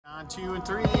On 2 and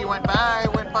 3, went by.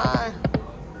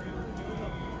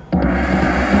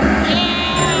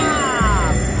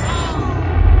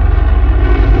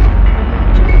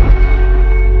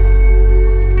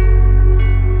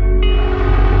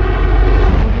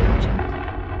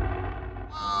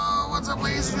 What's up,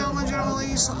 ladies and gentlemen,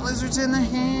 lizards in the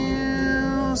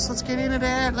house. Let's get into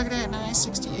that. Look at that,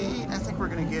 968. I think we're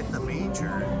gonna get the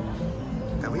major.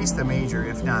 At least the major,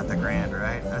 if not the grand,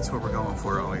 right? That's what we're going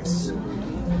for always.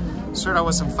 Start out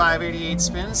with some 588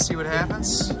 spins, see what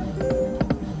happens.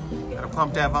 Gotta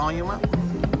pump that volume up.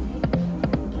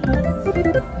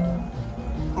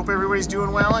 Hope everybody's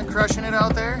doing well and crushing it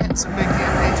out there. Hitting some big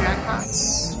campaign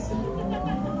jackpots.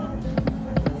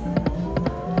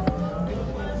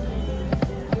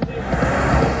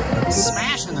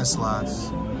 Smashing the slots.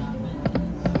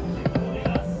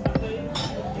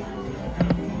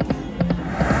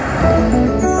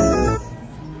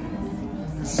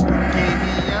 So you gave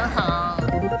me a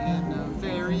heart in the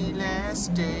very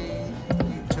last day.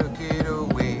 You took it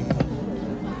away.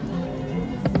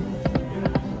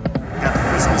 Got the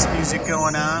Christmas music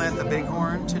going on at the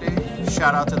Bighorn today.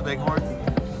 Shout out to the Bighorn.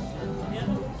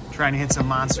 Trying to hit some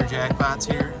monster jackpots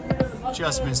here.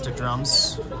 Just missed the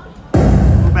drums.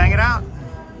 Bang it out.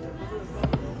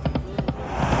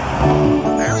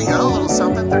 There we go, a little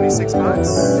something, 36 bucks.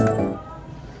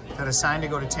 Got a sign to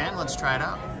go to 10, let's try it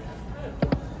out.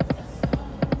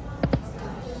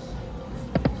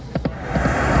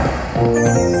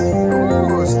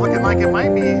 Ooh, it's looking like it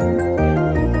might be.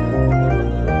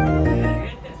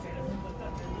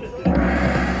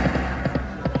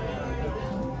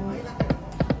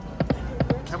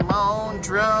 Come on,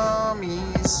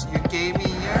 drummies, you gave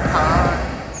me your heart.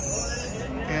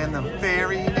 And the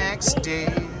very next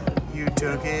day, you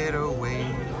took it away.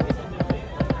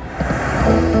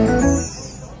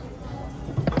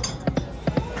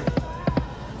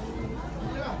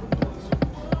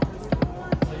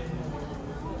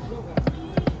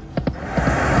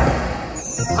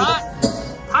 Hot!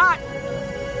 Hot!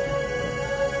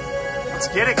 Let's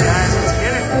get it, guys. Let's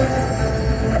get it.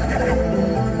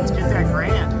 Let's get that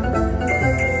grand.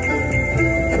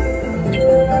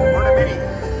 What a mini.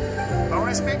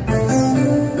 Bonus pick?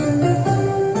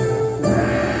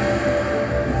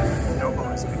 No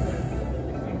bonus pick.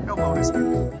 No bonus pick.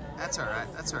 That's alright,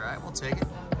 that's alright, we'll take it.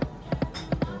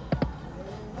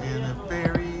 And the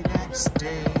very next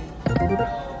day.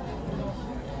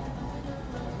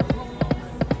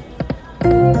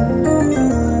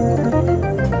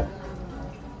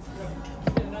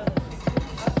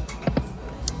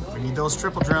 We need those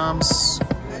triple drums.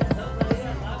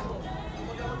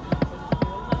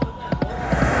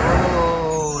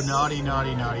 Naughty,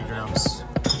 naughty, naughty drums.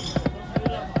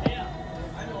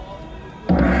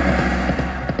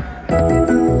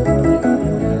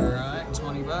 Alright,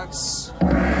 20 bucks.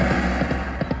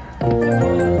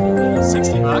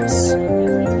 60 bucks.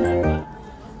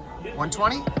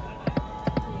 120?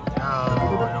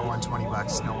 Oh, no 120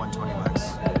 bucks. No 120 bucks.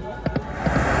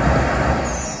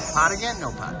 Pot again?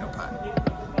 No pot, no pot.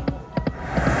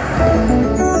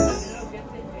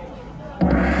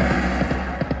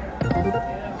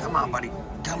 Come on, buddy.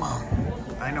 Come on.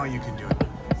 I know you can do it.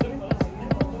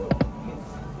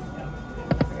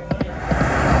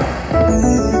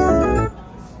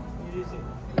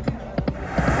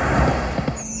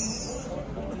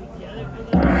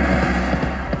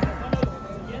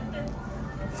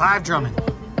 Five drumming.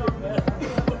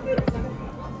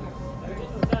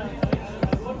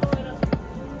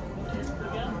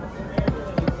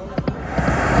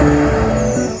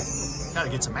 Gotta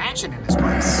get some action in this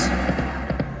place.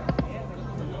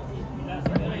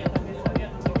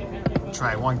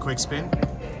 Try one quick spin.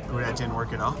 Ooh, that didn't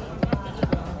work at all.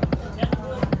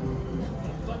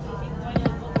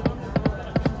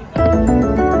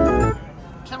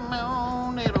 Come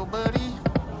on, little buddy.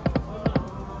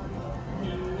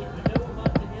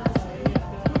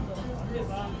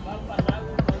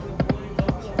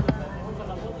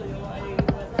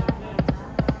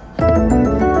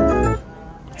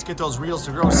 Let's get those reels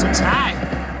to grow 6 high.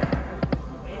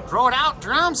 Throw it out,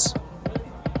 drums.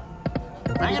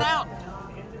 Bang it out.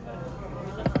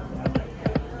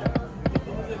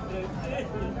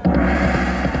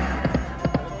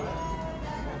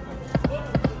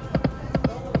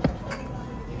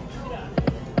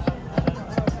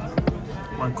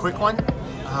 One quick one.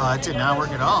 Oh, that did not work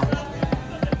at all.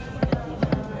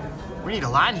 We need a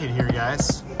line hit here,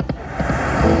 guys.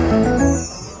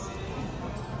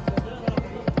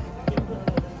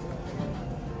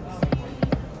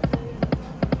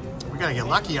 We gotta get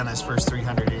lucky on this first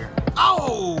 300 here.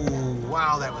 Oh,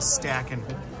 wow, that was stacking.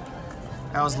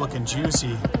 That was looking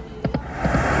juicy.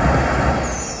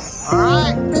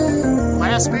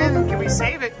 last spin. Can we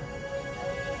save it?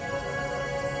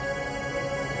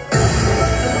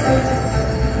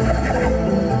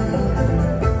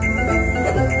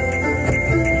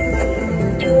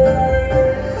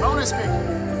 Bonus pick.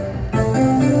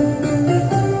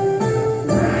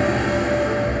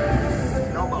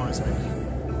 No bonus pick.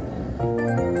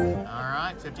 All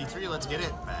right, 53. Let's get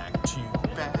it. Back to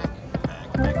back.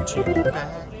 Back to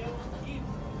back.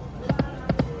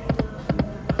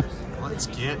 Let's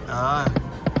get a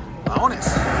bonus.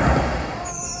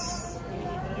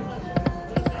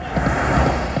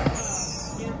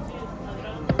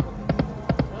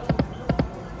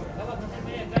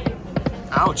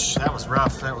 Ouch, that was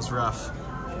rough. That was rough. All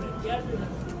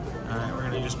right, we're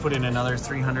gonna just put in another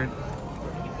 300.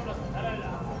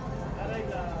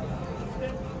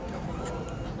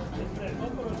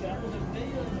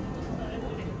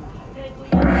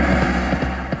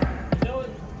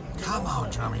 Come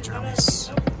on, drummies.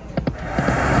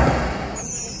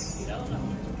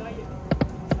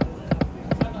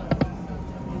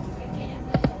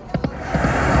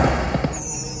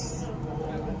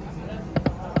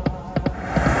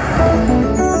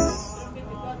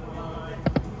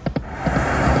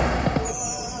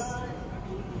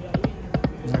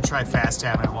 I'm gonna try fast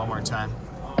tapping it one more time.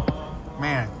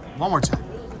 Man, one more time.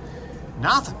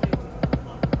 Nothing.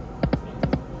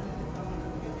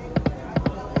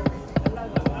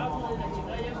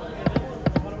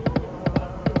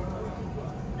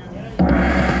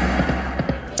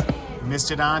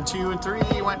 Missed it on 2 and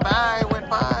 3. Went by.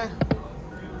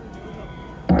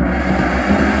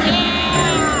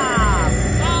 Yeah!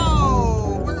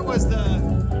 Oh, where was the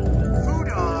foo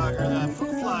dog or the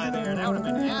foo fly there? That would have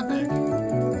been epic.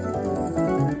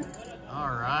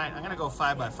 All right, I'm gonna go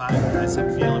 5 by 5, guys.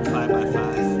 I'm feeling 5 by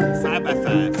 5. 5 by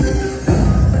 5.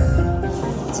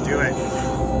 Let's do it.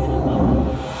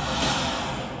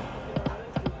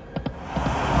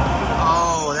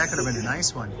 Oh, that could have been a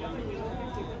nice one.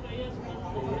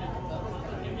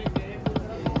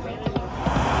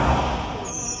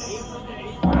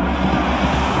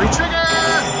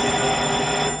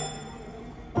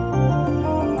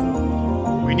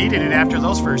 We needed it after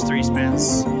those first 3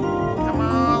 spins. Come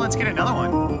on, let's get another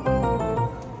one.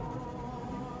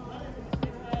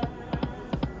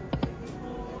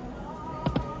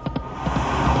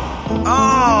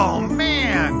 Oh,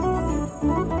 man.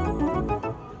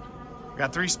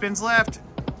 Got 3 spins left.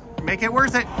 Make it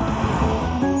worth it.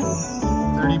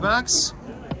 30 bucks.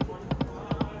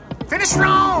 Finish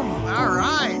strong. All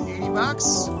right, 80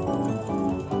 bucks.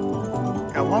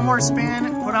 Got one more spin.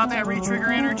 Put out that retrigger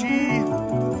energy.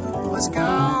 Let's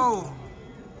go.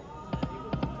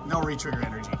 No retrigger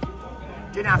energy.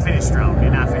 Did not finish strong.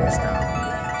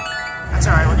 That's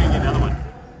all right. We're gonna get another one.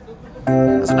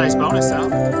 That's a nice bonus, though.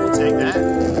 We'll take that.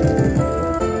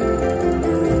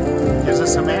 Gives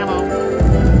us some ammo.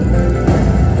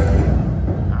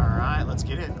 All right, let's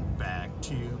get it. Back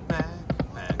to back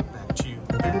to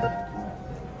back.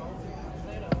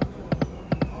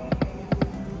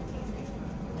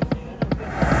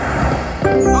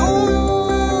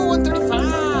 Oh,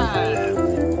 135.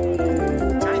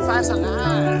 35's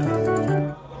alive.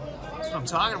 That's what I'm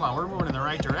talking about. We're moving in the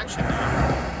right direction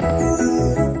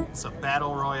now. It's a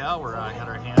battle royale where I had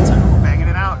our hands on. We're banging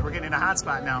it out. We're getting in a hot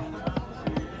spot now.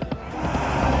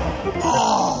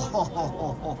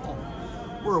 Oh,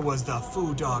 where was the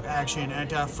foo dog action at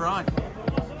the front?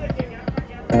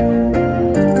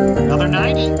 Another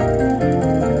 90.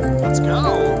 Let's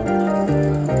go.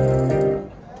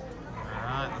 All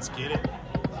right, let's get it.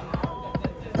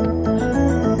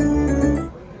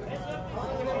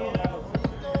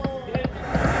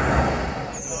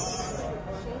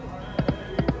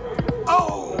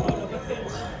 Oh!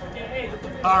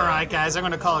 All right, guys, I'm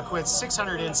going to call it quits.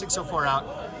 600 in, 604 out.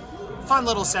 Fun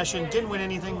little session. Didn't win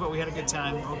anything, but we had a good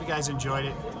time. Hope you guys enjoyed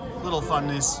it. Little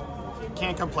funness.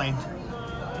 Can't complain.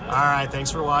 All right,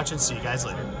 thanks for watching. See you guys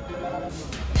later.